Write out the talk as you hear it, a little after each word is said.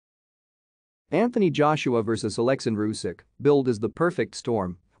Anthony Joshua vs Oleksandr Usyk, billed as the perfect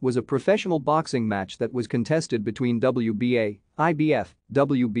storm, was a professional boxing match that was contested between WBA, IBF,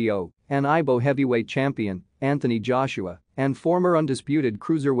 WBO, and IBO heavyweight champion Anthony Joshua and former undisputed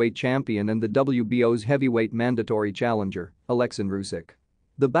cruiserweight champion and the WBO's heavyweight mandatory challenger, Oleksandr Usyk.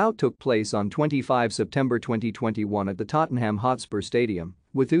 The bout took place on 25 September 2021 at the Tottenham Hotspur Stadium,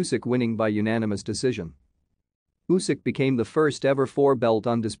 with Usyk winning by unanimous decision. Usyk became the first ever four-belt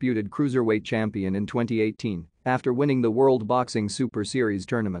undisputed cruiserweight champion in 2018 after winning the World Boxing Super Series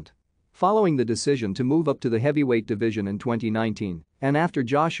tournament. Following the decision to move up to the heavyweight division in 2019 and after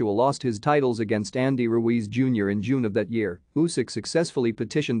Joshua lost his titles against Andy Ruiz Jr. in June of that year, Usyk successfully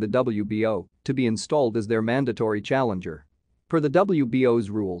petitioned the WBO to be installed as their mandatory challenger. Per the WBO's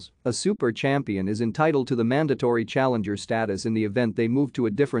rules, a super champion is entitled to the mandatory challenger status in the event they move to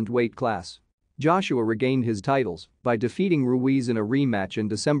a different weight class. Joshua regained his titles by defeating Ruiz in a rematch in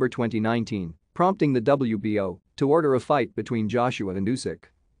December 2019, prompting the WBO to order a fight between Joshua and Usyk.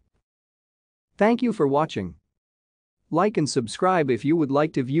 Thank you for watching. Like and subscribe if you would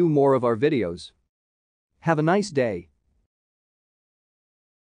like to view more of our videos. Have a nice day.